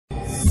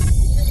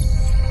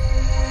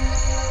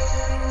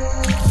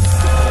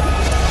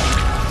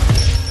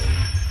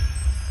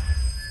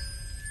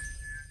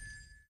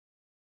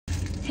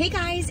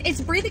it's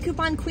Bree the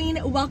Coupon Queen.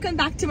 Welcome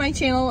back to my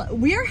channel.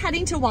 We are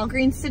heading to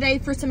Walgreens today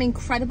for some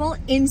incredible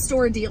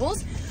in-store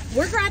deals.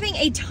 We're grabbing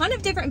a ton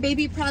of different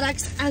baby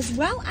products as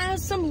well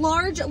as some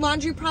large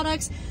laundry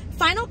products.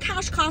 Final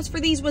cash cost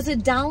for these was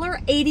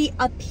 $1.80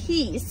 a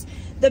piece.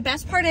 The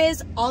best part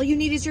is all you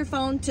need is your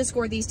phone to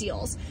score these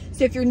deals.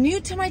 So if you're new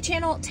to my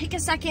channel, take a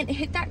second,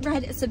 hit that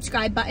red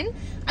subscribe button.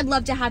 I'd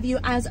love to have you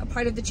as a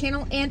part of the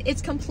channel, and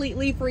it's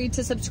completely free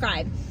to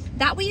subscribe.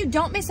 That way you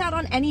don't miss out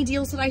on any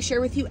deals that I share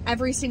with you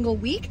every single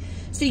week,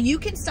 so you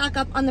can stock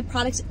up on the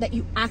products that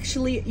you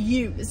actually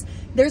use.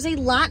 There's a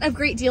lot of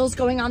great deals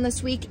going on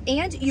this week,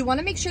 and you want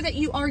to make sure that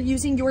you are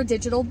using your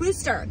digital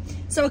booster.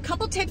 So a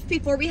couple tips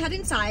before we head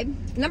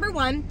inside. Number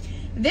one,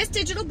 this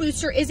digital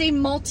booster is a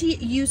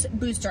multi-use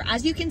booster.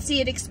 As you can see,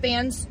 it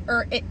spans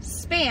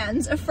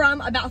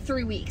from about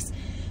 3 weeks.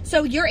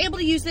 So you're able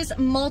to use this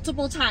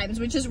multiple times,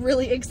 which is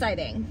really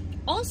exciting.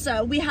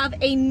 Also, we have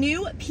a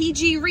new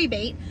PG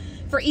rebate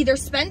for either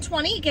spend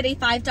 20, get a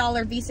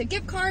 $5 Visa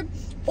gift card,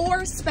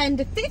 or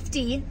spend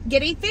 50,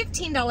 get a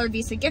 $15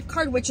 Visa gift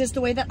card, which is the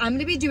way that I'm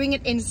gonna be doing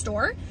it in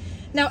store.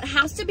 Now, it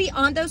has to be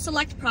on those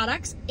select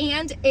products,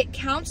 and it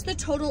counts the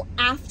total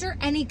after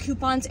any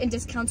coupons and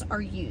discounts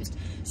are used.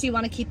 So you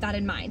want to keep that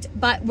in mind.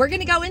 But we're going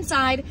to go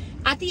inside.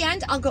 At the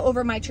end, I'll go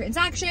over my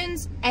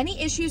transactions,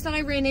 any issues that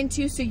I ran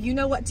into so you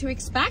know what to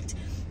expect.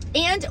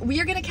 And we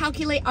are going to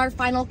calculate our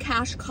final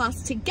cash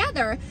cost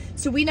together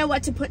so we know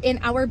what to put in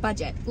our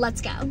budget.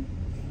 Let's go.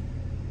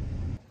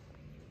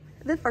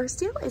 The first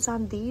deal is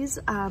on these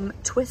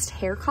twist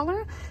hair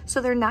color.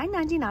 So they're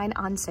 $9.99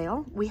 on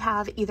sale. We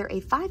have either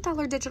a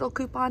 $5 digital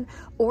coupon,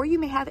 or you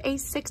may have a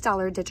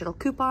 $6 digital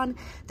coupon.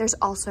 There's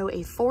also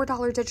a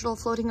 $4 digital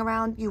floating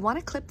around. You want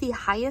to clip the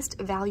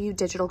highest value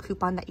digital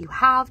coupon that you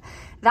have.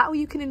 That way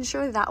you can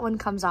ensure that one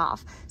comes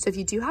off. So if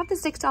you do have the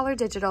 $6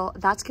 digital,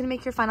 that's going to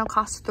make your final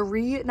cost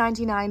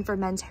 $3.99 for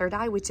men's hair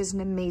dye, which is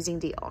an amazing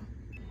deal.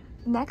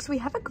 Next, we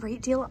have a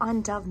great deal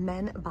on Dove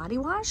Men Body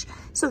Wash.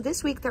 So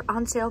this week they're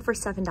on sale for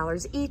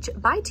 $7 each.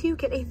 Buy two,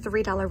 get a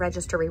 $3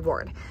 register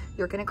reward.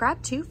 You're gonna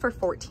grab two for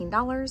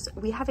 $14.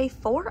 We have a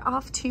 4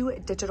 off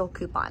 2 digital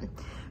coupon.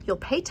 You'll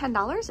pay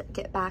 $10,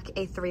 get back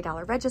a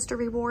 $3 register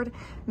reward.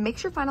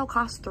 Makes your final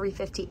cost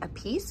 $3.50 a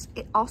piece.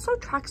 It also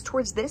tracks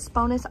towards this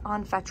bonus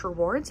on Fetch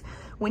Rewards.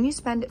 When you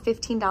spend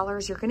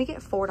 $15, you're gonna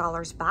get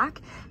 $4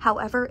 back.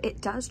 However,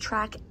 it does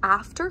track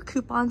after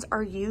coupons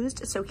are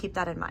used, so keep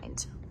that in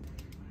mind.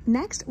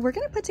 Next, we're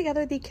going to put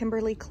together the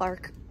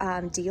Kimberly-Clark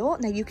deal.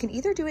 Now, you can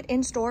either do it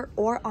in store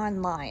or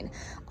online.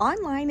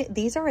 Online,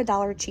 these are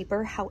 $1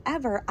 cheaper.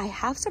 However, I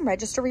have some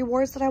register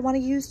rewards that I want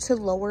to use to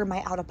lower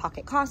my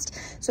out-of-pocket cost.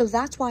 So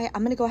that's why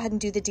I'm going to go ahead and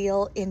do the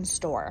deal in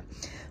store.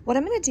 What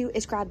I'm going to do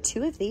is grab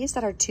two of these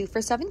that are 2 for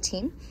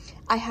 $17.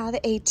 I have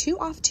a 2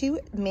 off 2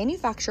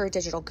 manufacturer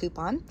digital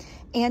coupon,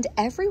 and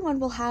everyone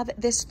will have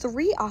this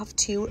 3 off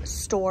 2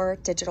 store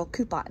digital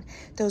coupon.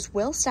 Those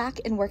will stack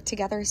and work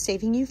together,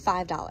 saving you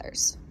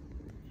 $5.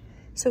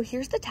 So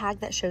here's the tag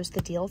that shows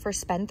the deal for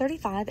spend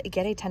 $35,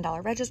 get a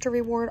 $10 register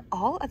reward.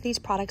 All of these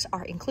products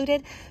are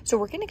included. So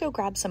we're gonna go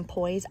grab some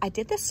poise. I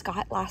did this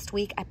Scott last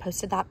week. I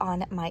posted that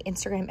on my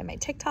Instagram and my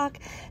TikTok.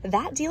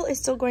 That deal is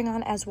still going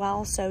on as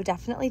well. So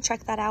definitely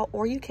check that out,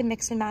 or you can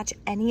mix and match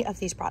any of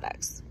these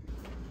products.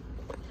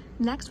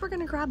 Next, we're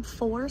gonna grab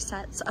 4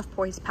 sets of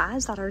Poise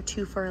pads that are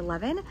 2 for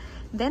 $11.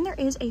 Then there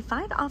is a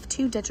 5 off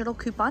 2 digital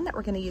coupon that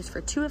we're gonna use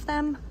for 2 of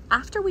them.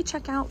 After we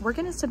check out, we're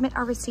gonna submit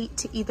our receipt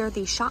to either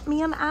the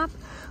ShopMeum app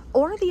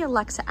or the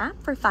Alexa app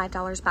for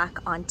 $5 back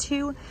on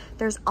 2.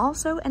 There's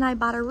also an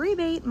Ibotta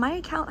rebate. My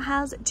account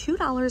has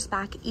 $2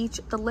 back each.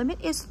 The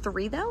limit is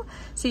 3 though,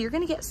 so you're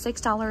gonna get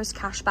 $6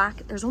 cash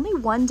back. There's only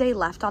 1 day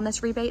left on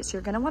this rebate, so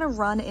you're gonna wanna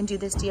run and do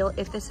this deal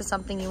if this is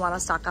something you wanna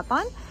stock up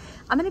on.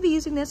 I'm gonna be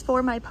using this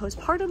for my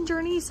postpartum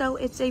journey, so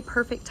it's a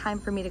perfect time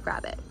for me to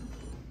grab it.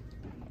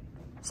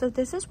 So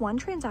this is one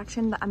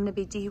transaction that I'm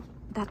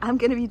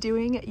gonna be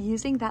doing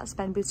using that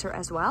spend booster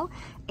as well,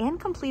 and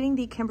completing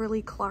the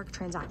Kimberly-Clark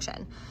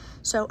transaction.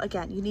 So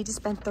again, you need to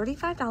spend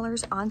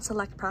 $35 on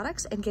select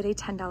products and get a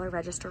 $10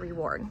 register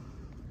reward.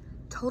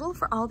 Total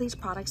for all these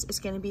products is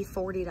going to be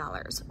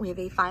 $40. We have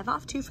a 5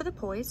 off 2 for the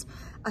Poise,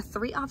 a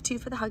 3 off 2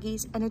 for the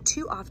Huggies, and a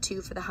 2 off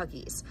 2 for the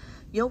Huggies.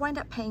 You'll wind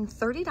up paying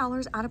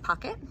 $30 out of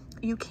pocket.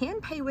 You can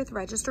pay with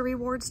register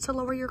rewards to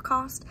lower your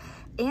cost,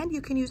 and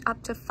you can use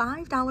up to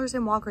 $5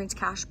 in Walgreens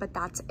cash, but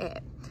that's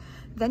it.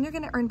 Then you're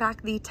going to earn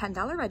back the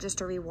 $10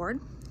 register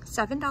reward,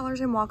 $7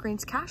 in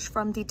Walgreens cash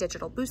from the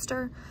digital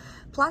booster,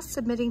 plus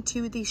submitting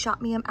to the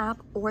ShopMeum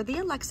app or the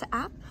Alexa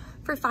app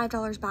for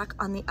 $5 back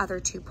on the other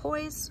 2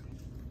 Poise.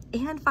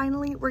 And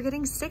finally, we're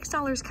getting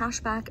 $6 cash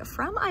back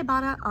from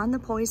Ibotta on the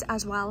Poise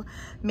as well.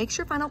 Makes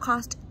your final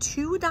cost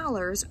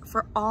 $2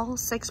 for all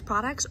 6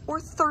 products, or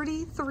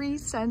 33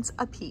 cents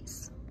a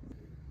piece.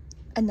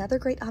 Another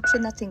great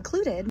option that's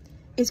included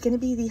is going to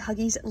be the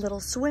Huggies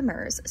Little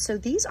Swimmers. So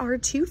these are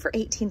 2 for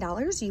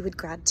 $18. You would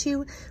grab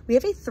 2. We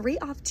have a 3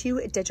 off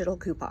 2 digital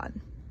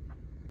coupon.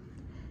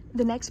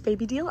 The next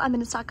baby deal I'm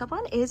going to stock up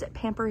on is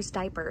Pampers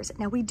diapers.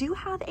 Now we do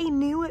have a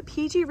new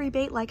PG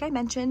rebate. Like I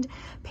mentioned,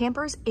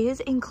 Pampers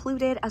is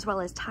included, as well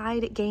as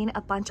Tide, Gain,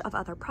 a bunch of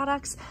other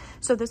products.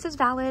 So this is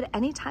valid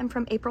anytime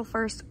from April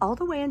 1st all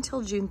the way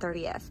until June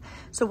 30th.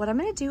 So what I'm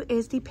going to do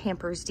is the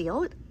Pampers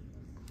deal.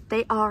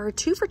 They are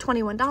 2 for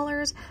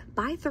 $21.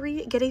 Buy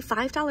 3, get a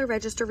 $5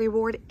 register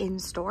reward in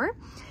store.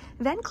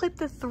 Then clip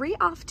the 3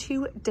 off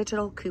 2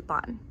 digital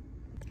coupon.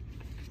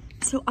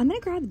 So I'm gonna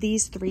grab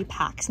these 3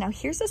 packs. Now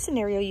here's a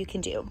scenario you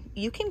can do.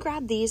 You can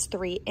grab these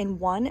 3 in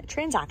one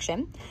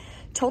transaction.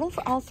 Total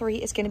for all 3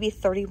 is gonna be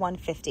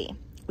 $31.50.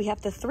 We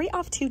have the 3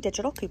 off 2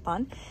 digital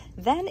coupon.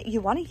 Then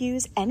you wanna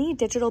use any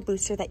digital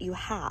booster that you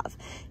have.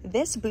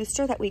 This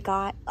booster that we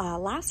got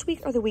last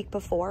week or the week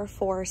before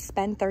for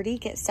spend 30,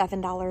 get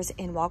 $7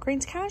 in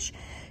Walgreens cash,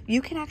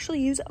 you can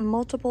actually use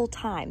multiple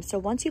times. So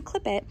once you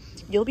clip it,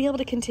 you'll be able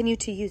to continue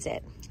to use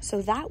it.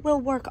 So that will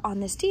work on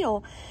this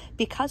deal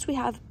because we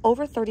have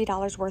over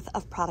 $30 worth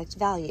of product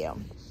value.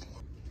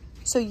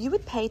 So you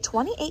would pay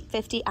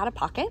 $28.50 out of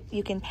pocket.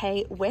 You can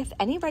pay with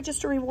any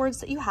register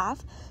rewards that you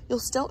have. You'll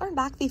still earn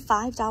back the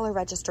 $5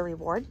 register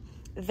reward.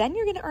 Then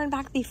you're gonna earn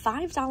back the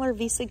 $5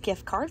 Visa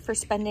gift card for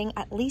spending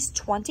at least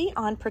 $20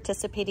 on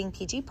participating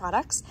PG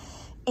products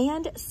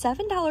and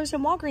 $7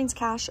 in Walgreens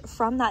cash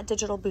from that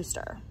digital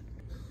booster.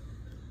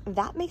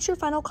 That makes your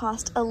final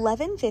cost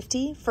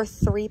 $11.50 for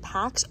 3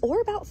 packs, or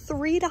about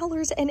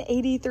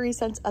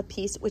 $3.83 a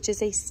piece, which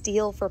is a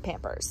steal for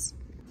Pampers.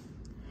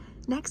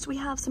 Next, we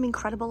have some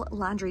incredible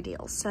laundry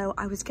deals. So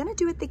I was gonna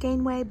do it the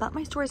Gain way, but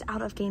my store is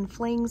out of Gain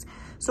flings.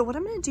 So what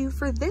I'm gonna do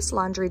for this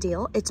laundry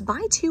deal, it's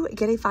buy 2,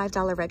 get a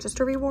 $5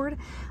 register reward.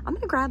 I'm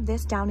gonna grab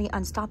this Downy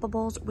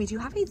Unstoppables. We do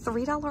have a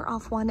 $3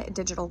 off 1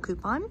 digital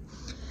coupon.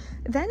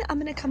 Then I'm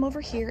gonna come over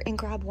here and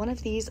grab one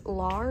of these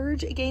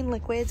large Gain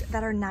liquids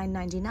that are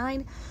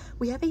 $9.99.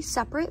 We have a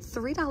separate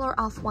 $3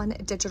 off 1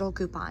 digital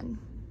coupon.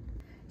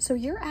 So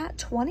you're at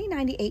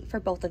 $20.98 for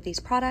both of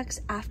these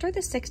products. After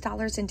the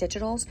 $6 in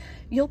digitals,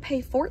 you'll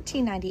pay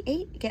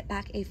 $14.98, get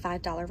back a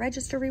 $5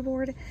 register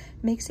reward,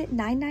 makes it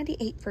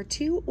 $9.98 for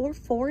 2 or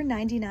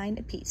 $4.99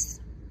 a piece.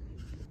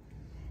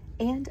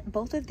 And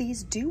both of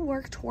these do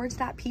work towards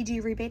that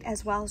PG rebate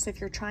as well. So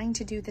if you're trying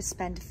to do the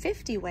spend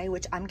 50 way,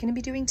 which I'm gonna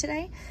be doing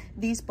today,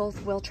 these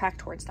both will track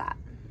towards that.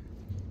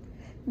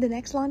 The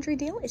next laundry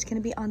deal is going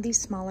to be on these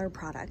smaller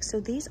products. So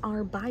these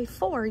are buy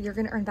 4, you're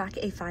going to earn back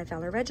a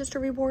 $5 register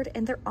reward,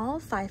 and they're all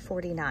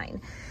 $5.49.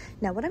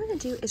 Now what I'm going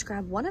to do is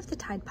grab one of the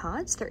Tide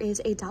Pods. There is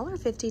a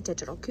 $1.50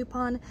 digital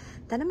coupon.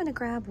 Then I'm going to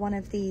grab one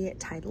of the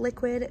Tide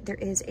Liquid. There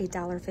is a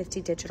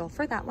 $1.50 digital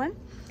for that one.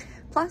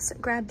 Plus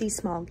grab the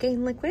small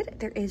Gain liquid.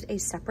 There is a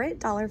separate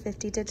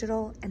 $1.50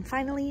 digital. And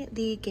finally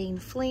the Gain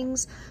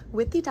Flings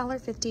with the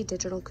 $1.50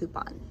 digital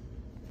coupon.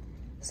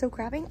 So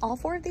grabbing all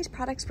 4 of these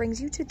products brings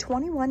you to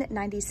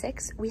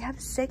 $21.96. We have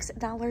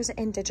 $6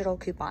 in digital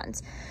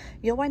coupons.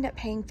 You'll wind up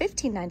paying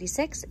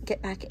 $15.96,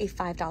 get back a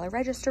 $5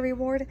 register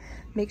reward,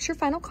 makes your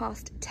final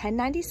cost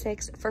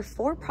 $10.96 for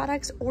 4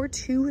 products or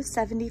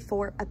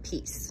 $2.74 a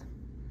piece.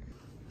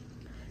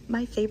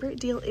 My favorite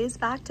deal is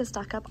back to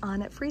stock up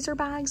on freezer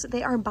bags.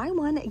 They are buy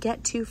 1,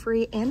 get 2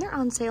 free, and they're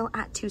on sale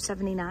at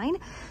 $2.79.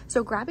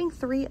 So grabbing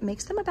 3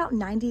 makes them about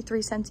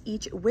 93 cents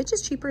each, which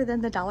is cheaper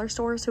than the dollar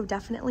store, so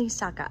definitely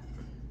stock up.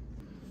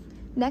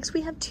 Next,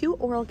 we have 2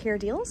 oral care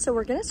deals. So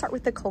we're gonna start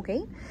with the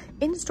Colgate.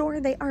 In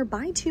store, they are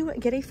buy 2,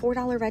 get a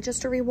 $4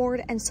 register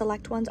reward, and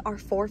select ones are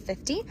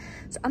 $4.50.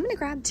 So I'm gonna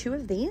grab 2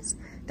 of these.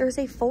 There's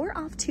a 4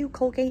 off 2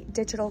 Colgate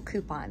digital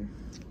coupon.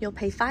 You'll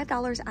pay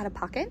 $5 out of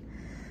pocket,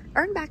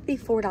 earn back the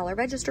 $4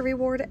 register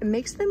reward,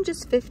 makes them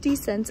just 50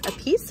 cents a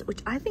piece,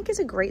 which I think is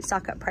a great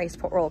stock up price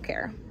for oral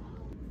care.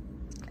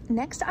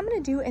 Next, I'm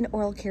gonna do an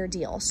oral care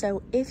deal.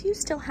 So if you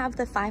still have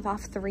the 5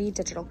 off 3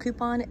 digital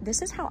coupon,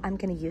 this is how I'm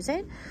gonna use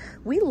it.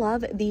 We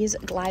love these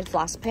Glide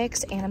floss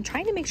picks, and I'm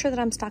trying to make sure that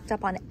I'm stocked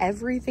up on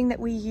everything that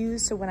we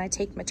use. So when I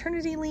take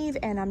maternity leave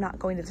and I'm not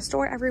going to the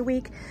store every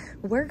week,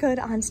 we're good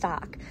on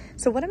stock.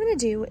 So what I'm gonna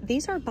do,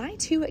 these are buy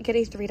 2, get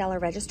a $3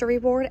 register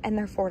reward, and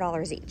they're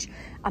 $4 each.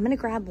 I'm gonna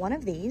grab one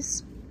of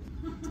these.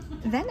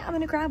 Then I'm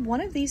gonna grab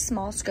one of these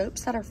small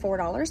scopes that are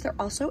 $4. They're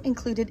also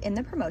included in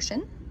the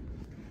promotion.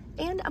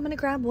 And I'm gonna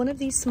grab one of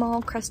these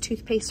small Crest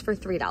toothpaste for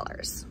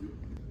 $3.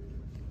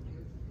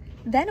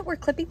 Then we're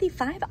clipping the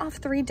 5 off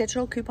 3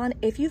 digital coupon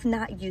if you've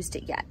not used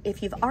it yet.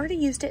 If you've already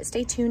used it,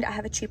 stay tuned. I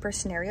have a cheaper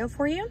scenario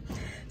for you.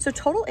 So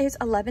total is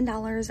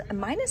 $11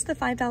 minus the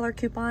 $5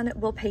 coupon.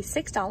 We'll pay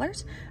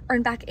 $6,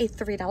 earn back a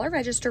 $3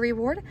 register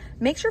reward,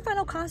 makes your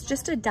final cost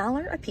just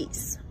 $1 a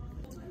piece.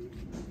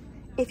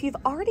 If you've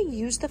already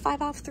used the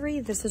 5 off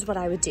 3, this is what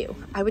I would do.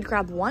 I would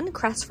grab 1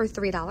 Crest for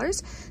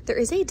 $3. There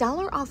is a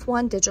 $1 off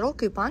 1 digital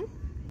coupon.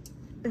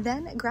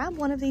 Then grab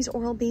one of these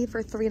Oral-B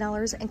for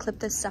 $3 and clip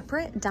the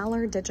separate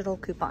 $1 digital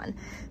coupon.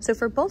 So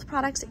for both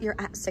products, you're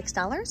at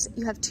 $6.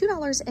 You have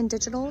 $2 in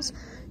digitals.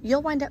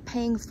 You'll wind up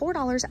paying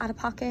 $4 out of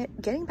pocket,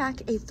 getting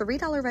back a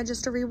 $3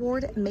 register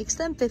reward, makes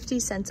them 50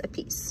 cents a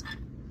piece.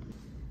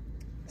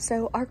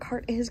 So our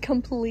cart is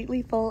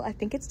completely full. I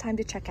think it's time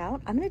to check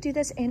out. I'm gonna do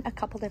this in a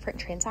couple different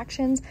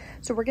transactions.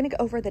 So we're gonna go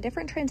over the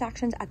different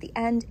transactions at the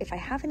end if I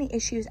have any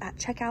issues at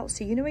checkout,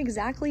 so you know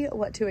exactly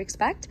what to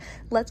expect.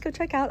 Let's go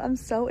check out. I'm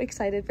so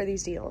excited for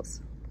these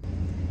deals.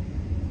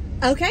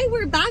 Okay,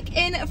 we're back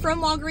in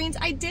from Walgreens.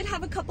 I did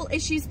have a couple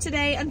issues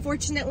today,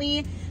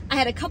 unfortunately. I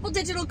had a couple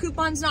digital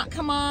coupons not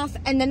come off,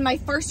 and then my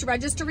first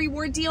register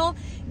reward deal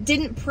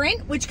didn't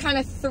print, which kind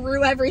of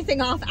threw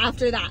everything off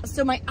after that.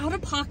 So my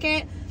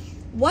out-of-pocket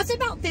was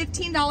about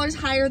 $15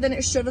 higher than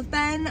it should have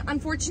been,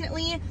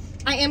 unfortunately.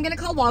 I am gonna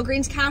call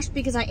Walgreens Cash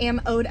because I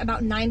am owed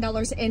about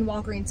 $9 in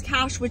Walgreens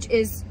Cash, which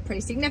is pretty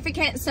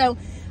significant. So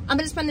I'm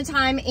gonna spend the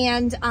time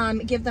and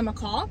give them a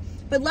call.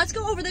 But let's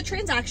go over the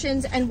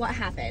transactions and what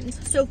happened.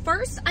 So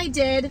first I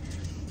did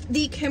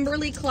the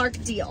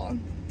Kimberly-Clark deal.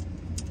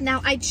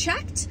 Now I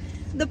checked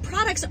the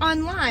products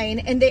online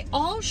and they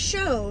all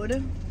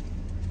showed,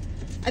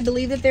 I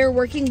believe that they're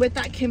working with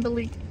that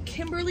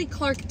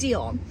Kimberly-Clark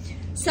deal.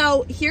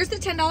 So here's the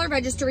 $10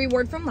 register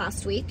reward from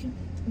last week.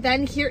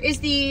 Then here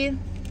is the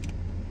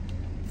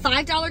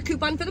 $5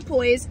 coupon for the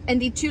Poise and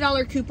the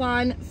 $2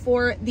 coupon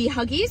for the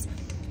Huggies.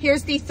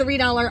 Here's the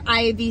 $3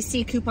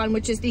 IVC coupon,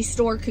 which is the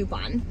store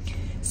coupon.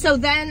 So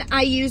then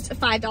I used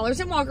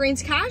 $5 in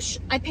Walgreens Cash.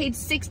 I paid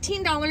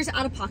 $16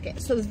 out of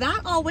pocket. So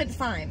that all went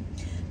fine.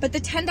 But the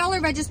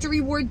 $10 register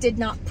reward did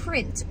not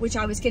print, which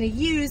I was gonna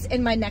use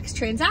in my next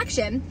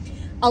transaction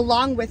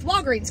along with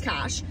Walgreens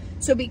Cash.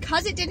 So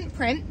because it didn't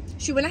print,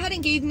 she went ahead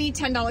and gave me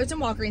 $10 in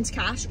Walgreens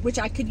Cash, which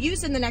I could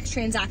use in the next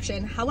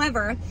transaction.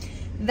 However,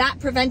 that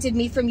prevented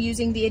me from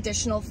using the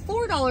additional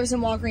 $4 in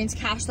Walgreens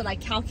Cash that I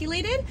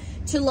calculated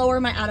to lower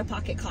my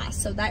out-of-pocket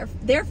costs. So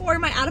therefore,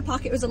 my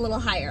out-of-pocket was a little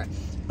higher.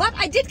 But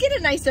I did get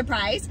a nice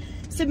surprise.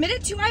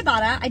 Submitted to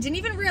Ibotta. I didn't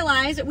even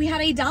realize we had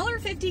a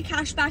 $1.50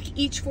 cash back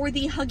each for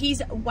the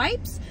Huggies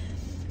wipes.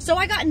 So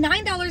I got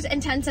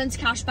 $9.10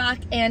 cash back,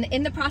 and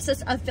in the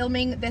process of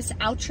filming this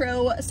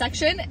outro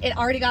section, it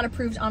already got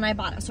approved on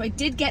Ibotta. So I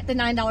did get the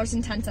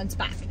 $9.10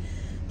 back.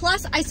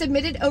 Plus, I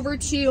submitted over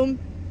to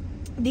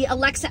the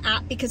Alexa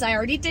app because I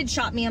already did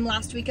Shop Me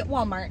last week at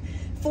Walmart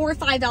for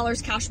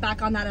 $5 cash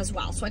back on that as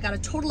well. So I got a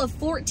total of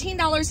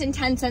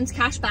 $14.10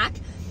 cash back.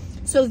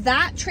 So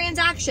that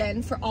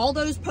transaction for all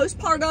those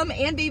postpartum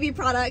and baby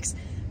products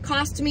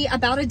cost me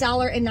about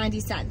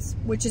 $1.90,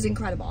 which is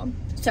incredible.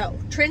 So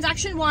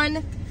transaction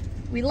one,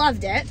 we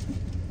loved it.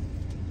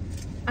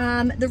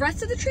 The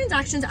rest of the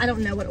transactions, I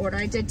don't know what order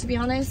I did, to be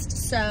honest.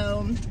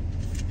 So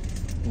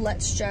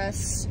let's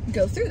just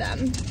go through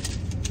them.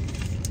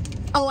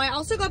 Oh, I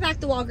also got back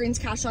the Walgreens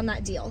Cash on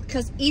that deal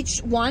because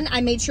each one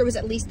I made sure was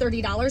at least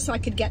 $30 so I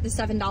could get the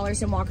 $7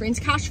 in Walgreens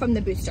Cash from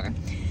the booster.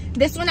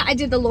 This one I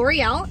did the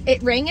L'Oreal.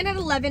 It rang in at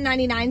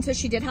 $11.99, so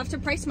she did have to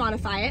price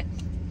modify it.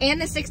 And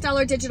the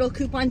 $6 digital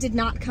coupon did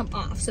not come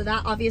off. So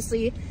that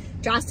obviously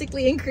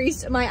drastically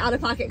increased my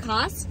out-of-pocket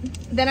costs.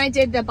 Then I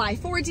did the buy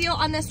 4 deal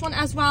on this one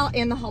as well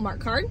and the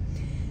Hallmark card.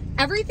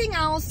 Everything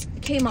else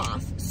came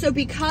off. So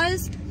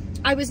because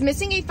I was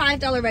missing a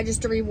 $5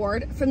 register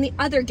reward from the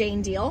other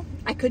Gain deal,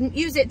 I couldn't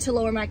use it to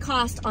lower my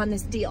cost on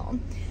this deal.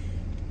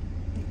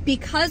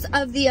 Because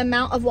of the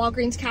amount of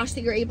Walgreens Cash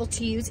that you're able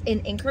to use in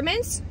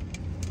increments,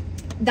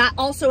 that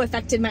also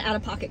affected my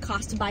out-of-pocket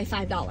cost by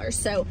 $5.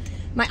 So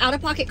my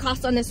out-of-pocket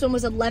cost on this one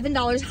was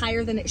 $11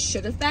 higher than it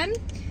should have been.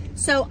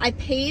 So I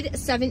paid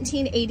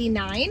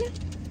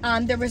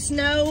 $17.89. There was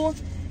no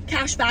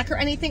cash back or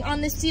anything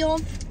on this deal.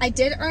 I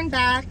did earn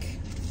back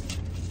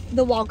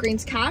the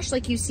Walgreens Cash,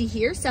 like you see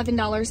here,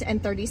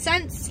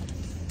 $7.30.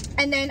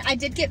 And then I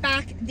did get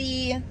back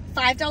the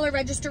 $5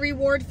 register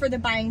reward for the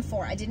buying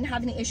 4. I didn't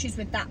have any issues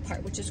with that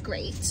part, which is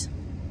great.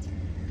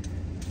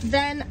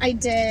 Then I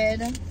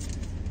did,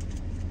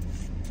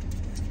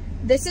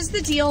 this is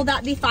the deal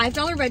that the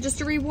 $5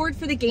 register reward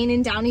for the Gain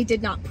and Downy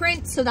did not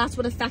print, so that's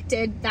what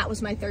affected, that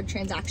was my third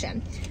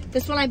transaction.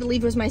 This one I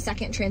believe was my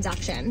second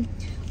transaction.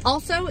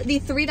 Also, the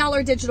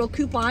 $3 digital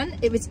coupon,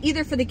 it was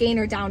either for the Gain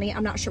or Downy,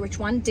 I'm not sure which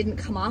one, didn't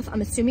come off.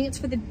 I'm assuming it's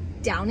for the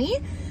Downy.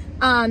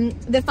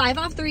 The 5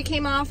 off 3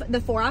 came off,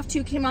 the 4 off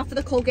 2 came off for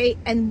the Colgate,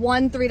 and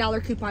one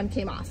 $3 coupon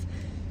came off.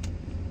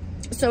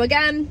 So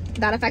again,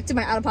 that affected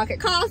my out-of-pocket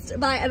cost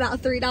by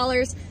about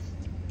 $3.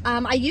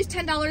 I used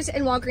 $10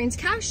 in Walgreens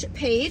Cash,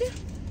 paid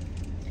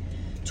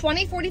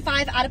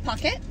 $20.45 out of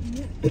pocket.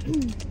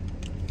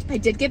 I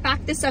did get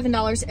back the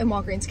 $7 in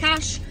Walgreens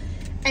Cash,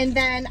 and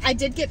then I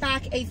did get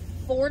back a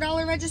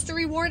 $4 register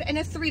reward and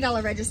a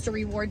 $3 register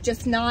reward,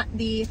 just not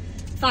the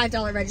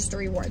 $5 register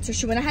reward. So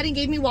she went ahead and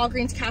gave me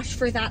Walgreens Cash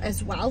for that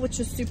as well, which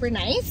was super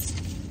nice.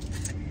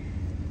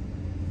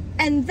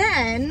 And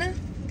then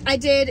I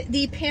did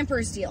the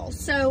Pampers deal.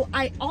 So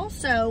I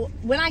also,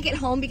 when I get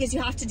home, because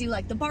you have to do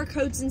like the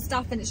barcodes and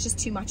stuff and it's just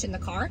too much in the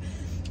car,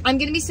 I'm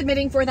gonna be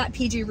submitting for that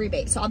PG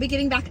rebate. So I'll be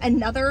getting back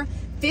another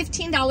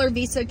 $15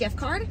 Visa gift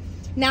card.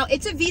 Now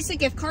it's a Visa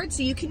gift card,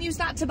 so you can use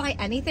that to buy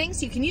anything.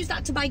 So you can use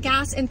that to buy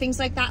gas and things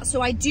like that.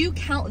 So I do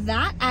count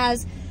that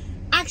as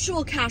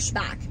actual cash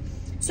back.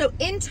 So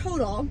in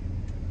total,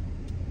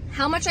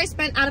 how much I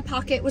spent out of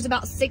pocket was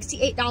about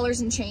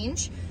 $68 and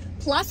change.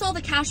 plus all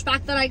the cash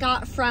back that I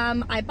got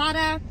from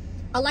Ibotta,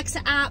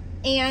 Alexa app,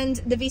 and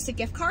the Visa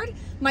gift card,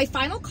 my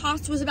final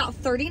cost was about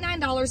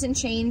 $39 and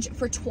change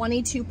for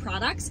 22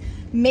 products,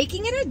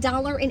 making it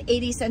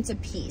 $1.80 a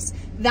piece.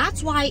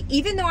 That's why,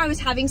 even though I was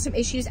having some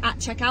issues at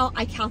checkout,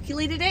 I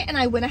calculated it and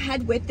I went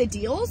ahead with the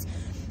deals.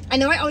 I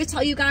know I always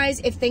tell you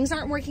guys, if things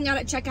aren't working out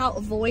at checkout,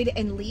 avoid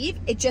and leave.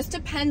 It just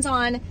depends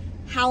on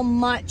how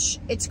much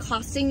it's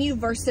costing you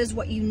versus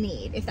what you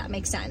need, if that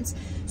makes sense.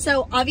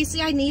 So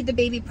obviously I need the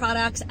baby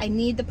products, I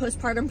need the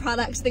postpartum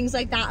products, things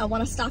like that. I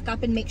want to stock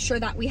up and make sure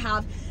that we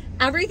have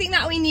everything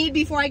that we need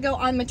before I go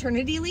on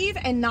maternity leave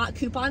and not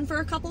coupon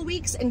for a couple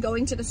weeks and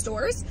going to the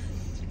stores.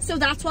 So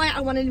that's why I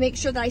wanted to make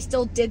sure that I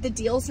still did the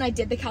deals and I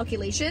did the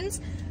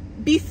calculations.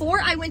 Before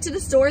I went to the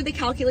store, the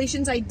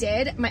calculations I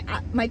did,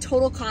 my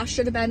total cost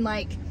should have been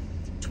like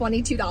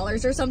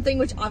 $22 or something,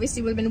 which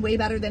obviously would have been way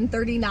better than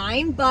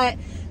 $39. But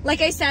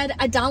like I said,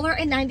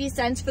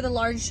 $1.90 for the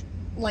large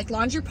like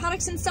laundry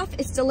products and stuff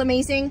is still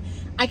amazing.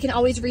 I can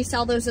always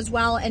resell those as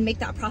well and make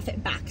that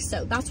profit back.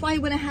 So that's why I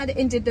went ahead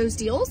and did those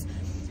deals.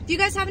 If you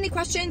guys have any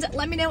questions,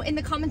 let me know in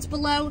the comments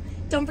below.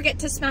 Don't forget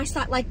to smash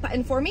that like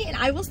button for me, and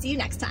I will see you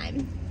next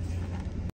time.